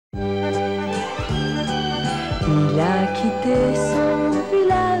Il a quitté son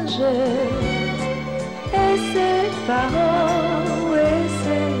village et ses parents et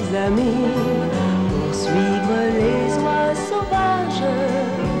ses amis pour suivre les oies sauvages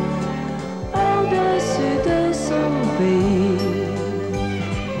au-dessus de son pays.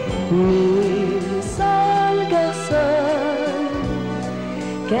 Nils Holgersson,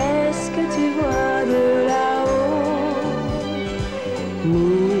 qu'est-ce que tu vois de là-haut?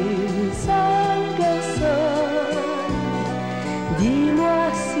 Nils Holgersson, dis-moi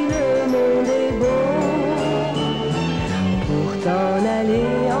si le monde est beau pour t'en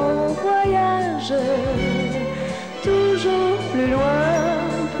aller en voyage, toujours plus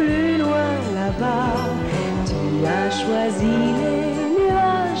loin là-bas. Tu as choisi les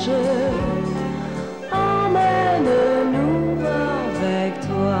nuages, emmène-nous avec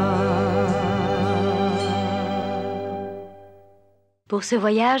toi. Pour ce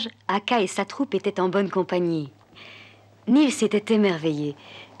voyage, Akka et sa troupe étaient en bonne compagnie. Nils s'était émerveillé,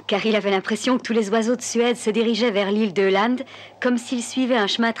 car il avait l'impression que tous les oiseaux de Suède se dirigeaient vers l'île de Öland, comme s'ils suivaient un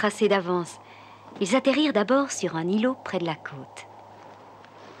chemin tracé d'avance. Ils atterrirent d'abord sur un îlot près de la côte.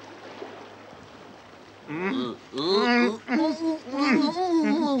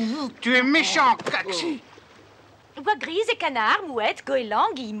 Tu es méchant, Caxi. Voix grises et canards, mouettes,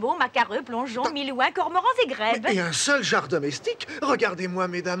 goélands, guillemots, macareux, plongeons, milouins, cormorans et grèbes. Et un seul genre domestique? Regardez-moi,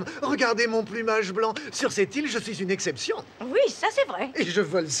 mesdames, regardez mon plumage blanc. Sur cette île, je suis une exception. Oui, ça c'est vrai. Et je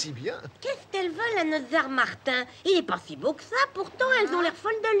vole si bien. Qu'est-ce qu'elles veulent à notre Tsar Martin? Il est pas si beau que ça, pourtant elles ont l'air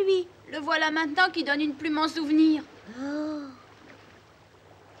folles de lui. Le voilà maintenant qui donne une plume en souvenir. Oh.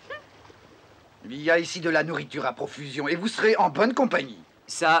 Il y a ici de la nourriture à profusion et vous serez en bonne compagnie.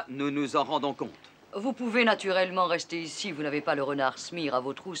 Ça, nous nous en rendons compte. Vous pouvez naturellement rester ici, vous n'avez pas le renard Smir à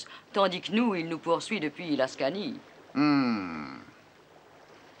vos trousses, tandis que nous, il nous poursuit depuis l'Ascanie. Il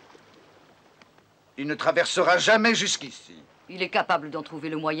ne traversera jamais jusqu'ici. Il est capable d'en trouver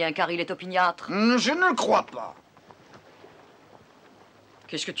le moyen, car il est opiniâtre. Je ne le crois pas.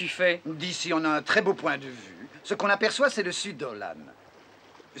 Qu'est-ce que tu fais? D'ici, on a un très beau point de vue. Ce qu'on aperçoit, c'est le sud d'Öland.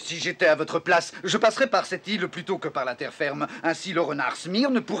 Si j'étais à votre place, je passerais par cette île plutôt que par la terre ferme. Ainsi, le renard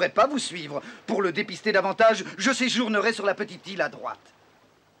Smir ne pourrait pas vous suivre. Pour le dépister davantage, je séjournerai sur la petite île à droite.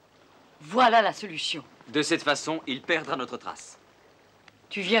 Voilà la solution. De cette façon, il perdra notre trace.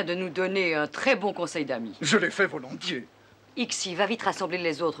 Tu viens de nous donner un très bon conseil d'amis. Je l'ai fait volontiers. Ixi, va vite rassembler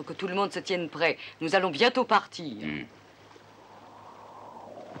les autres, que tout le monde se tienne prêt. Nous allons bientôt partir.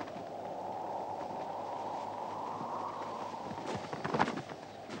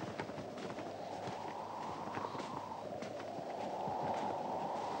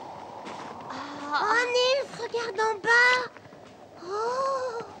 Oh, Nils, regarde en bas.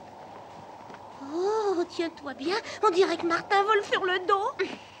 Oh. Oh, tiens-toi bien. On dirait que Martin vole sur le dos.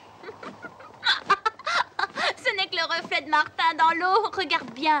 Ce n'est que le reflet de Martin dans l'eau.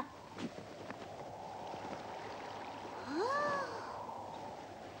 Regarde bien. Oh.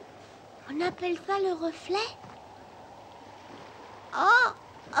 On appelle ça le reflet? Oh.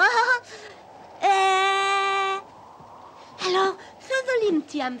 Oh. Alors, ce joli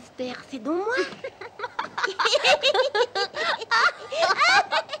petit hamster, c'est donc moi?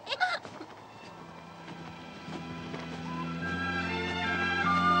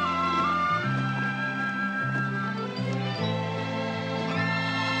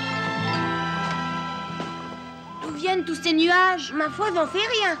 D'où viennent tous ces nuages? Ma foi, j'en sais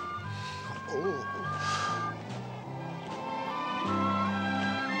rien.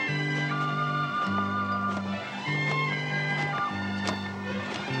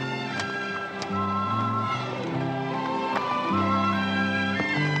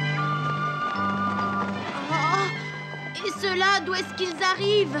 Ceux-là, d'où est-ce qu'ils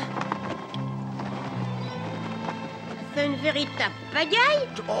arrivent? C'est une véritable pagaille.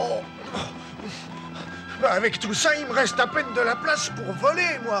 Oh. Bah, avec tout ça, il me reste à peine de la place pour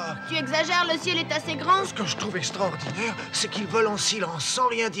voler, moi. Tu exagères, le ciel est assez grand. Ce que je trouve extraordinaire, c'est qu'ils volent en silence, sans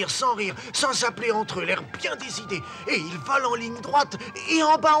rien dire, sans rire, sans s'appeler entre eux, l'air bien décidés. Et ils volent en ligne droite, et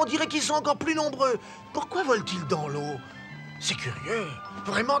en bas, on dirait qu'ils sont encore plus nombreux. Pourquoi volent-ils dans l'eau? C'est curieux,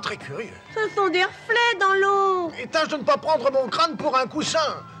 vraiment très curieux. Ce sont des reflets dans l'eau. Et tâche de ne pas prendre mon crâne pour un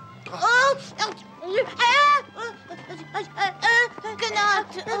coussin.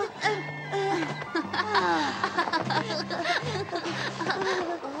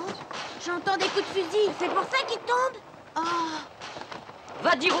 J'entends des coups de fusil. C'est pour ça qu'ils tombent.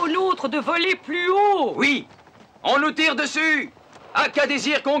 Va dire aux nôtres de voler plus haut. Oui, on nous tire dessus. Akka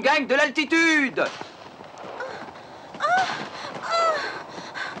désire qu'on gagne de l'altitude.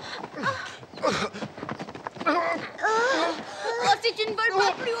 Oh, si tu ne voles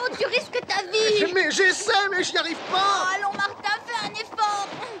pas plus haut, l'eau, tu risques ta vie. Mais j'essaie, mais j'y arrive Oh, pas. allons, Martin, fais un effort.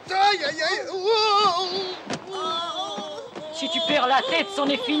 Aïe, aïe, aïe. Si tu perds la tête, c'en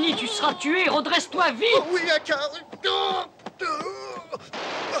est fini, tu seras tué, redresse-toi vite. Oh, oui, Aka.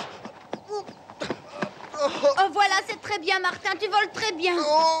 Oh, voilà, c'est très bien, Martin, tu voles très bien.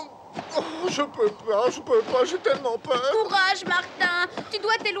 Je peux pas, j'ai tellement peur. Courage, Martin. Tu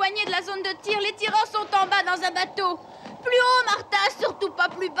dois t'éloigner de la zone de tir. Les tireurs sont en bas dans un bateau. Plus haut, Martin, surtout pas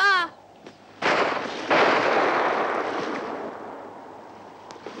plus bas.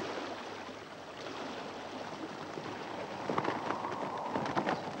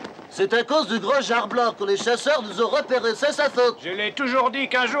 C'est à cause du gros jar blanc que les chasseurs nous ont repérés, c'est sa faute. Je l'ai toujours dit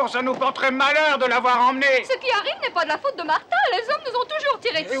qu'un jour, ça nous porterait malheur de l'avoir emmené. Ce qui arrive n'est pas de la faute de Martin. Les hommes nous ont toujours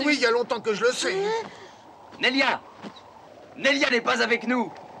tiré dessus. Eh oui, il y a longtemps que je le sais. Nelia! Nelia n'est pas avec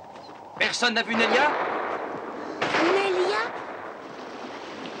nous. Personne n'a vu Nelia? Nelia?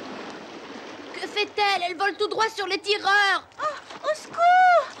 Que fait-elle? Elle vole tout droit sur les tireurs. Oh, au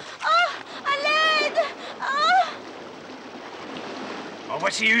secours! Oh, à l'aide! Oh! En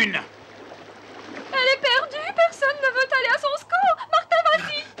voici une. Elle est perdue. Personne ne veut aller à son secours. Martin,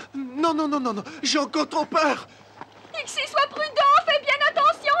 vas-y. Non, j'ai encore trop peur. Ixi, sois prudent. Fais bien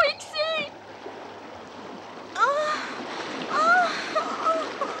attention, Ixi.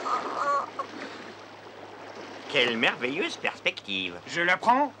 Quelle merveilleuse perspective. Je la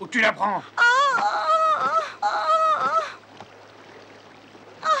prends ou tu la prends?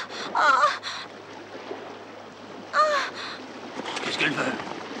 Qu'est-ce qu'elle veut?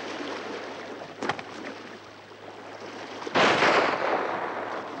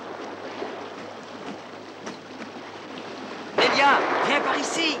 Nelia, viens par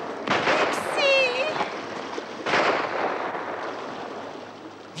ici.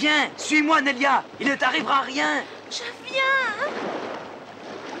 Viens, suis-moi, Nelia. Il ne t'arrivera rien. Je viens.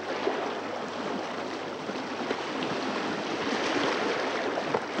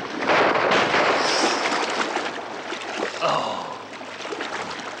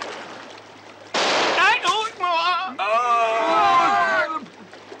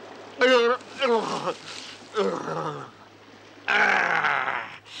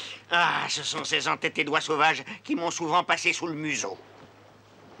 Ce sont ces entêtés doigts sauvages qui m'ont souvent passé sous le museau.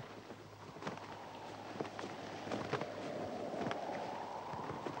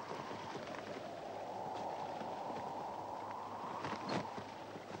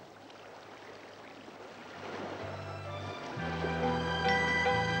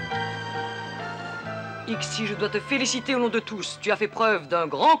 Ixi, je dois te féliciter au nom de tous. Tu as fait preuve d'un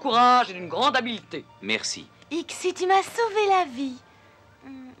grand courage et d'une grande habileté. Merci. Ixi, tu m'as sauvé la vie.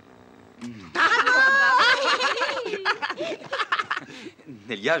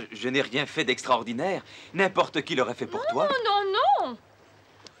 Nelia, je n'ai rien fait d'extraordinaire. N'importe qui l'aurait fait pour toi. Non.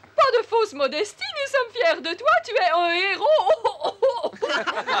 Pas de fausse modestie. Nous sommes fiers de toi. Tu es un héros.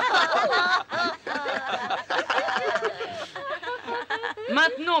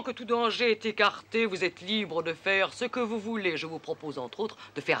 Maintenant que tout danger est écarté, vous êtes libre de faire ce que vous voulez. Je vous propose entre autres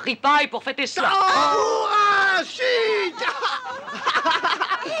de faire ripaille pour fêter cela. Oh, chut!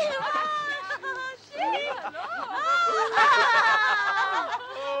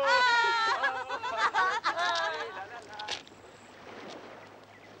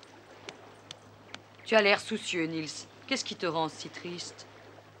 Tu as l'air soucieux, Nils. Qu'est-ce qui te rend si triste?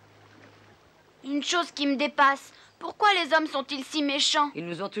 Une chose qui me dépasse. Pourquoi les hommes sont-ils si méchants? Ils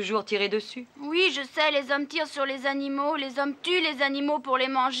nous ont toujours tiré dessus. Oui, je sais, les hommes tirent sur les animaux, les hommes tuent les animaux pour les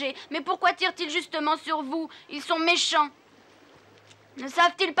manger. Mais pourquoi tirent-ils justement sur vous? Ils sont méchants. Ne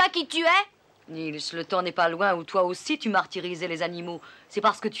savent-ils pas qui tu es? Nils, le temps n'est pas loin où toi aussi tu martyrisais les animaux. C'est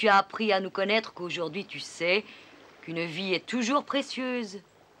parce que tu as appris à nous connaître qu'aujourd'hui tu sais qu'une vie est toujours précieuse.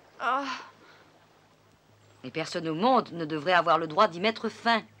 Oh, Et personne au monde ne devrait avoir le droit d'y mettre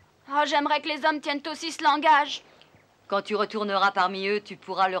fin. J'aimerais que les hommes tiennent aussi ce langage. Quand tu retourneras parmi eux, tu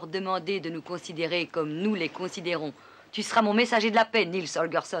pourras leur demander de nous considérer comme nous les considérons. Tu seras mon messager de la paix, Nils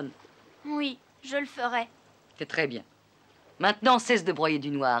Holgersson. Oui, je le ferai. C'est très bien. Maintenant, cesse de broyer du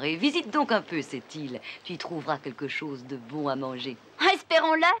noir et visite donc un peu cette île. Tu y trouveras quelque chose de bon à manger.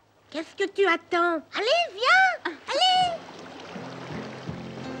 Espérons-le. Qu'est-ce que tu attends? Allez, viens. Allez.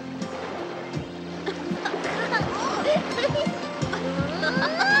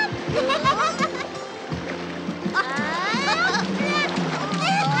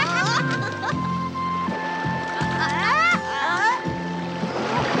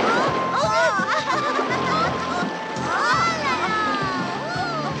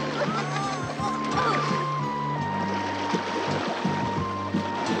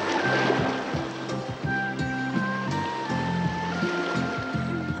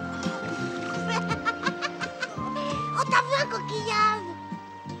 coquillages.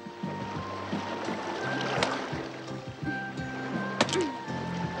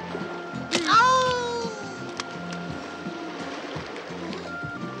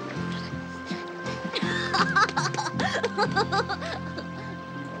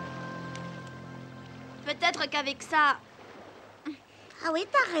 Peut-être qu'avec ça... Ah oui,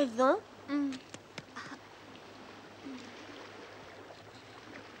 t'as raison.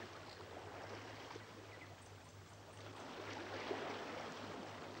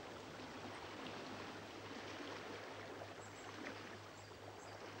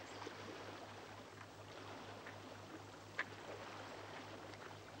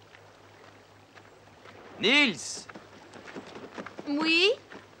 Nils! Oui?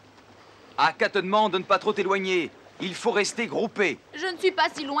 Aka te demande de ne pas trop t'éloigner. Il faut rester groupé. Je ne suis pas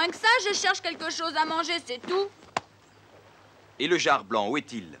si loin que ça, je cherche quelque chose à manger, c'est tout. Et le jarre blanc, où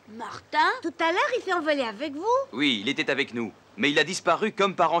est-il? Martin? Tout à l'heure, il s'est envolé avec vous. Oui, il était avec nous. Mais il a disparu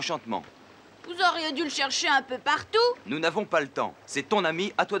comme par enchantement. Vous auriez dû le chercher un peu partout. Nous n'avons pas le temps. C'est ton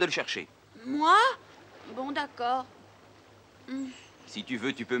ami, à toi de le chercher. Moi? Bon, d'accord. Si tu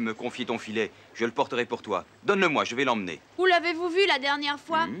veux, tu peux me confier ton filet. Je le porterai pour toi. Donne-le-moi, je vais l'emmener. Où l'avez-vous vu la dernière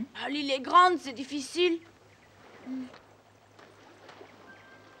fois? Ah, l'île est grande, c'est difficile.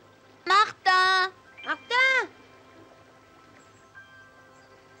 Martin! Martin!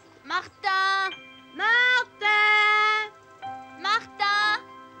 Martin! Martin! Martin!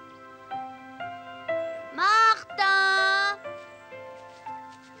 Martin!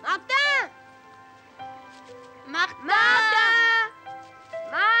 Martin! Martin!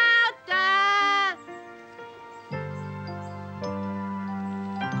 Martin!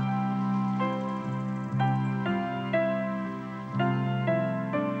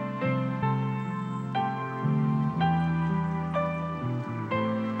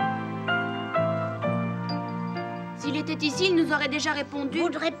 S'il était ici, il nous aurait déjà répondu.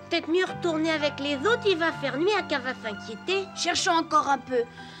 Vaudrait peut-être mieux retourner avec les autres, il va faire nuit, Aka va s'inquiéter. Cherchons encore un peu.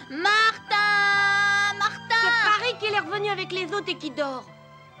 Martin! Martin! C'est pareil qu'il est revenu avec les autres et qu'il dort.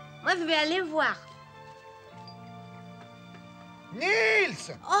 Moi, je vais aller voir.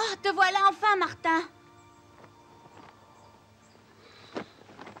 Nils! Oh, te voilà enfin, Martin.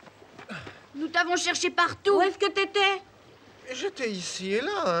 Nous t'avons cherché partout. Où est-ce que t'étais? J'étais ici et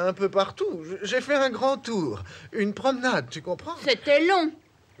là, un peu partout. J'ai fait un grand tour. Une promenade, tu comprends? C'était long.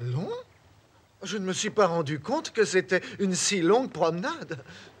 Long? Je ne me suis pas rendu compte que c'était une si longue promenade.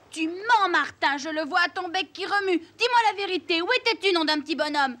 Tu mens, Martin. Je le vois à ton bec qui remue. Dis-moi la vérité. Où étais-tu, nom d'un petit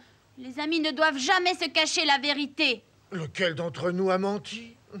bonhomme? Les amis ne doivent jamais se cacher la vérité. Lequel d'entre nous a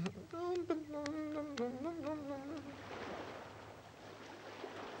menti?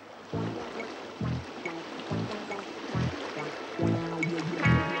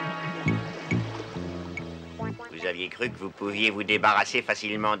 Vous aviez cru que vous pouviez vous débarrasser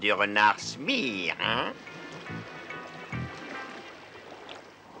facilement du renard Smir, hein?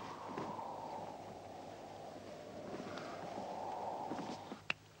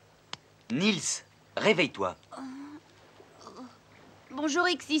 Nils, réveille-toi. Bonjour,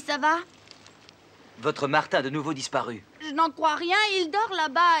 Ixi, ça va? Votre Martin a de nouveau disparu. Je n'en crois rien, il dort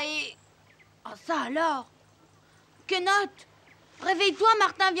là-bas et... Ah, ça alors? Kenot, réveille-toi,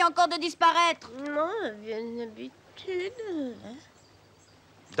 Martin vient encore de disparaître. Non, bien d'habitude.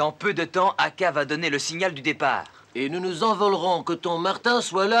 Dans peu de temps, Aka va donner le signal du départ. Et nous nous envolerons, que ton Martin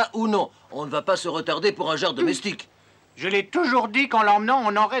soit là ou non. On ne va pas se retarder pour un jarre domestique. Je l'ai toujours dit qu'en l'emmenant,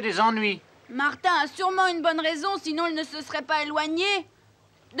 on aurait des ennuis. Martin a sûrement une bonne raison, sinon il ne se serait pas éloigné.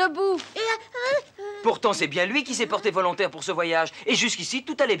 Debout. Pourtant, c'est bien lui qui s'est porté volontaire pour ce voyage. Et jusqu'ici,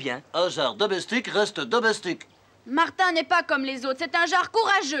 tout allait bien. Un jarre domestique reste domestique. Martin n'est pas comme les autres, c'est un genre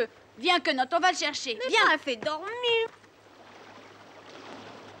courageux. Viens, Kenot, on va le chercher. Mais viens. ça fait dormir.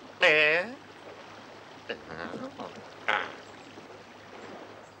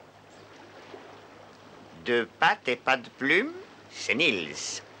 Deux pattes et pas de plumes, c'est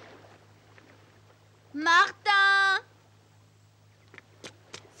Nils. Martin!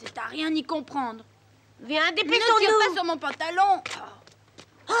 C'est à rien y comprendre. Viens, Ne dépêchons-nous. tire pas sur mon pantalon.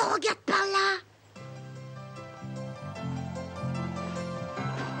 Oh, regarde par là.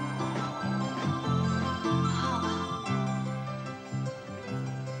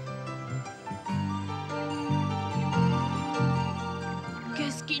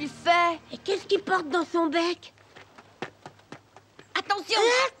 Qu'est-ce qu'il fait? Et qu'est-ce qu'il porte dans son bec? Attention!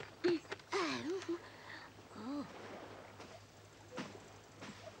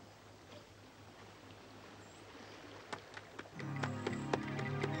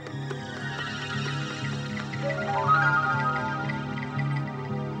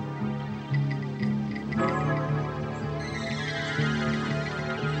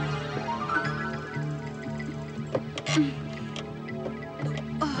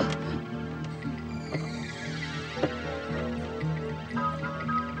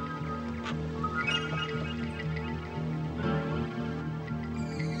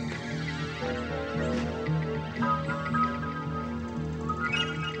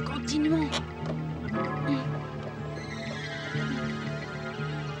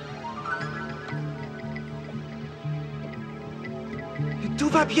 Tout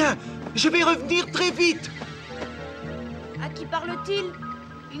va bien. Je vais revenir très vite. À qui parle-t-il?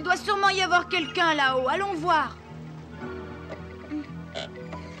 Il doit sûrement y avoir quelqu'un là-haut. Allons voir.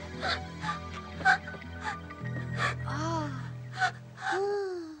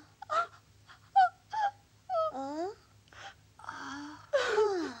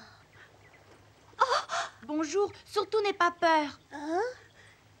 Bonjour, surtout n'aie pas peur.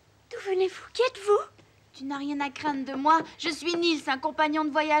 D'où venez-vous? Qui êtes-vous? Tu n'as rien à craindre de moi. Je suis Nils, un compagnon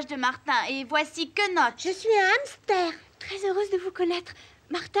de voyage de Martin. Et voici que note. Je suis un hamster. Très heureuse de vous connaître.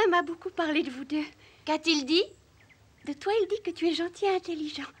 Martin m'a beaucoup parlé de vous deux. Qu'a-t-il dit? De toi, il dit que tu es gentil et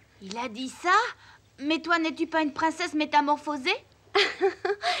intelligent. Il a dit ça? Mais toi, n'es-tu pas une princesse métamorphosée?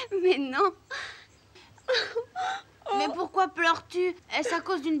 Mais non. Mais pourquoi pleures-tu? Est-ce à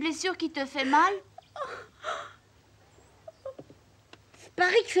cause d'une blessure qui te fait mal?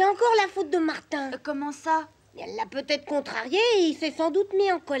 Pareil que c'est encore la faute de Martin. Comment ça? Elle l'a peut-être contrarié et il s'est sans doute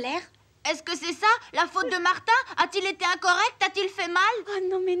mis en colère. Est-ce que c'est ça, la faute de Martin? A-t-il été incorrect? A-t-il fait mal? Oh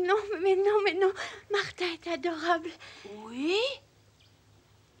non, mais non, mais non, mais non. Martin est adorable. Oui?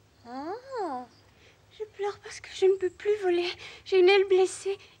 Oh. Je pleure parce que je ne peux plus voler. J'ai une aile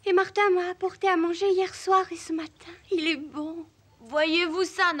blessée et Martin m'a apporté à manger hier soir et ce matin. Il est bon. Voyez-vous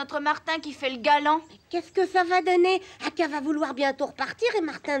ça, notre Martin qui fait le galant? Qu'est-ce que ça va donner? Aka va vouloir bientôt repartir et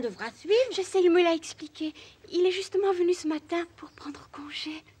Martin devra suivre. Je sais, il me l'a expliqué. Il est justement venu ce matin pour prendre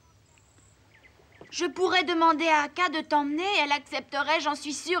congé. Je pourrais demander à Aka de t'emmener. Elle accepterait, j'en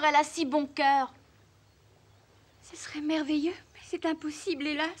suis sûre. Elle a si bon cœur. Ce serait merveilleux, mais c'est impossible,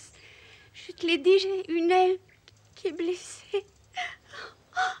 hélas. Je te l'ai dit, j'ai une aile qui est blessée.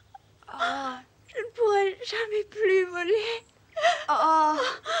 Oh. Je ne pourrai jamais plus voler. Oh.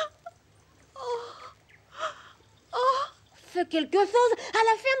 Fais quelque chose. À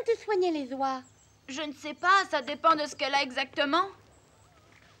la ferme, tu soignais les oies. Je ne sais pas, ça dépend de ce qu'elle a exactement.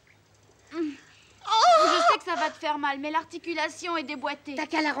 Je sais que ça va te faire mal, mais l'articulation est déboîtée. T'as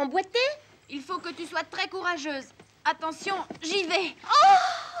qu'à la remboîter? Il faut que tu sois très courageuse. Attention, j'y vais.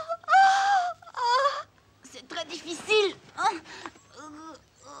 C'est très difficile.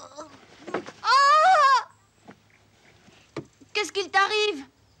 Qu'est-ce qu'il t'arrive?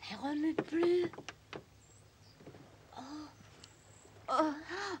 Elle remue plus.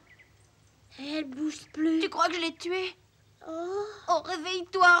 Elle bouge plus. Tu crois que je l'ai tuée? Oh,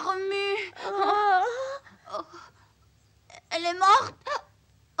 réveille-toi, remue. Elle est morte.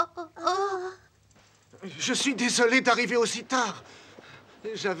 Je suis désolé d'arriver aussi tard.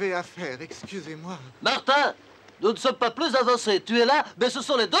 J'avais affaire, excusez-moi. Martin, nous ne sommes pas plus avancés. Tu es là, mais ce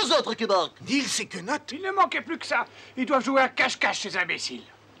sont les deux autres qui manquent. Nils et que note? Il ne manquait plus que ça. Ils doivent jouer à cache-cache, ces imbéciles.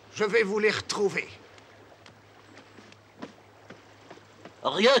 Je vais vous les retrouver.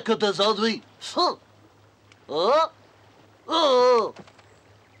 Rien que des ennuis. Oh.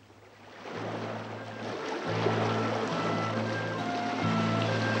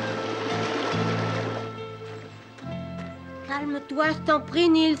 calme-toi, je t'en prie,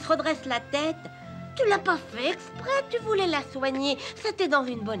 Nils, redresse la tête. Tu l'as pas fait exprès, tu voulais la soigner. C'était dans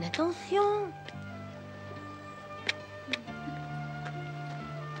une bonne intention.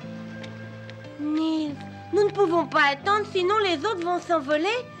 Nils, nous ne pouvons pas attendre, sinon les autres vont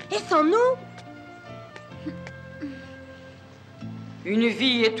s'envoler. Et sans nous? Une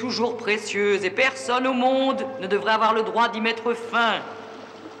vie est toujours précieuse et personne au monde ne devrait avoir le droit d'y mettre fin.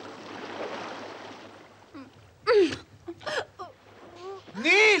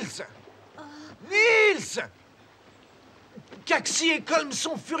 Nils! Nils! Caxi et Comme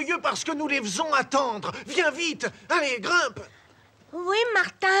sont furieux parce que nous les faisons attendre. Viens vite! Allez, grimpe! Oui,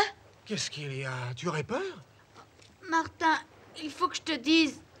 Martin? Qu'est-ce qu'il y a? Tu aurais peur? Martin, il faut que je te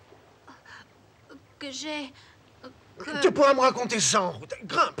dise que j'ai... Tu pourras me raconter ça en route.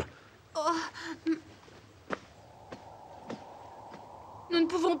 Grimpe! Nous ne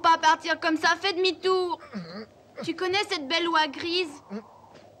pouvons pas partir comme ça. Fais demi-tour. Tu connais cette belle oie grise?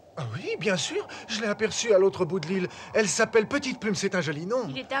 Ah oui, bien sûr. Je l'ai aperçue à l'autre bout de l'île. Elle s'appelle Petite Plume, c'est un joli nom.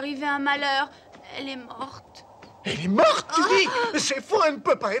 Il est arrivé un malheur. Elle est morte. Elle est morte, tu dis? C'est faux, elle ne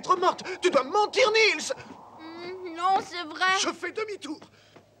peut pas être morte. Tu dois me mentir, Nils. Non, c'est vrai. Je fais demi-tour.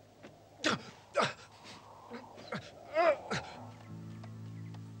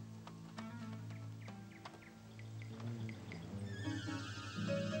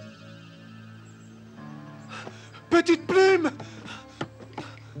 Petite Plume!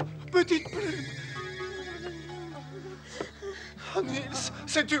 Petite Plume! Oh, Nils,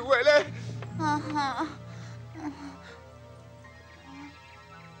 sais-tu où elle est?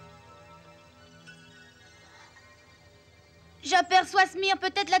 J'aperçois Smir,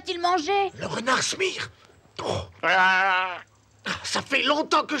 peut-être l'a-t-il mangé. Le renard Smir! Oh. Ça fait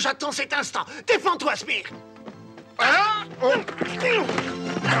longtemps que j'attends cet instant. Défends-toi, Smir.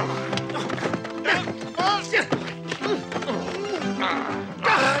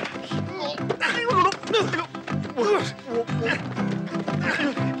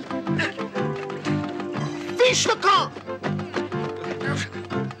 Fiche le camp.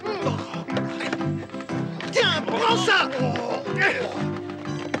 Tiens, prends ça.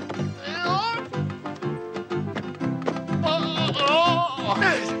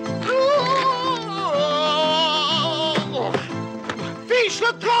 Fiche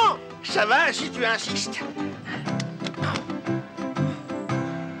le camp. Ça va si tu insistes.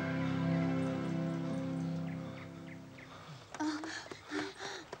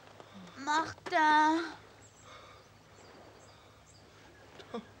 Martin.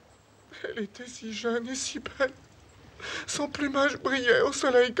 Elle était si jeune et si belle. Son plumage brillait au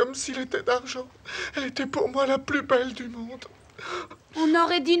soleil comme s'il était d'argent. Elle était pour moi la plus belle du monde. On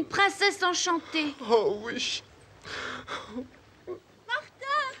aurait dit une princesse enchantée. Oh oui.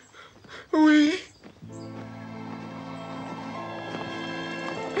 Martin! Oui.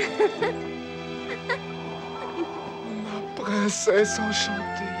 Ma princesse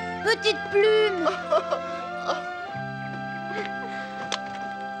enchantée. Petite plume.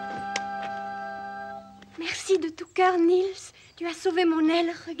 Merci de tout cœur, Nils. Tu as sauvé mon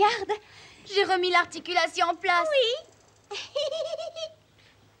aile, regarde. J'ai remis l'articulation en place. Oui.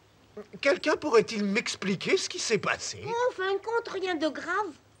 Quelqu'un pourrait-il m'expliquer ce qui s'est passé? En fin de compte, rien de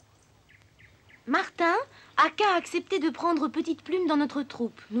grave. Martin, Aka a accepté de prendre Petite Plume dans notre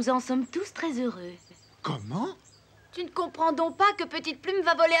troupe. Nous en sommes tous très heureux. Comment? Tu ne comprends donc pas que Petite Plume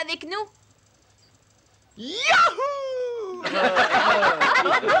va voler avec nous? Yahoo!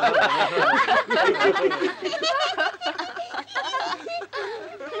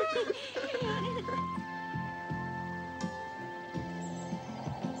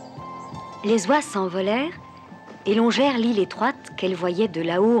 Les oies s'envolèrent et longèrent l'île étroite qu'elles voyaient de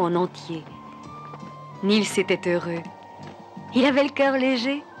là-haut en entier. Nils était heureux. Il avait le cœur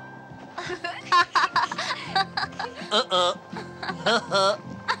léger.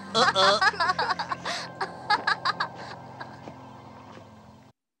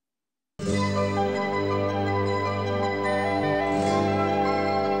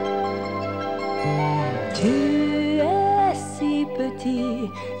 Tu es si petit,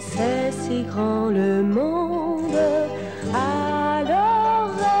 c'est si grand le monde,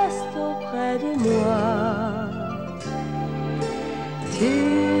 alors reste auprès de moi. Tu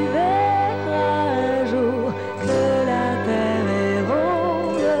verras un jour que la terre est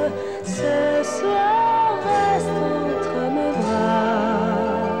ronde, ce soir reste entre mes bras.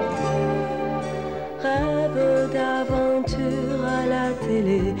 Rêve d'aventure à la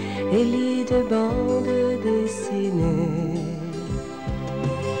télé et lit de bandes dessinées.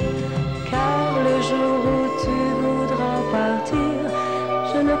 Car le jour où tu voudras partir,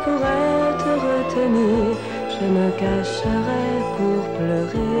 je ne pourrai te retenir, je me cacherai pour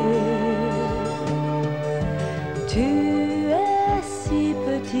pleurer. Tu es si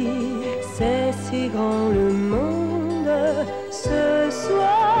petit, c'est si grand le monde, ce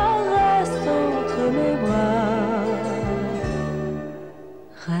soir reste entre mes bras.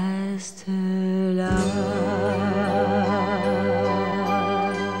 Reste là.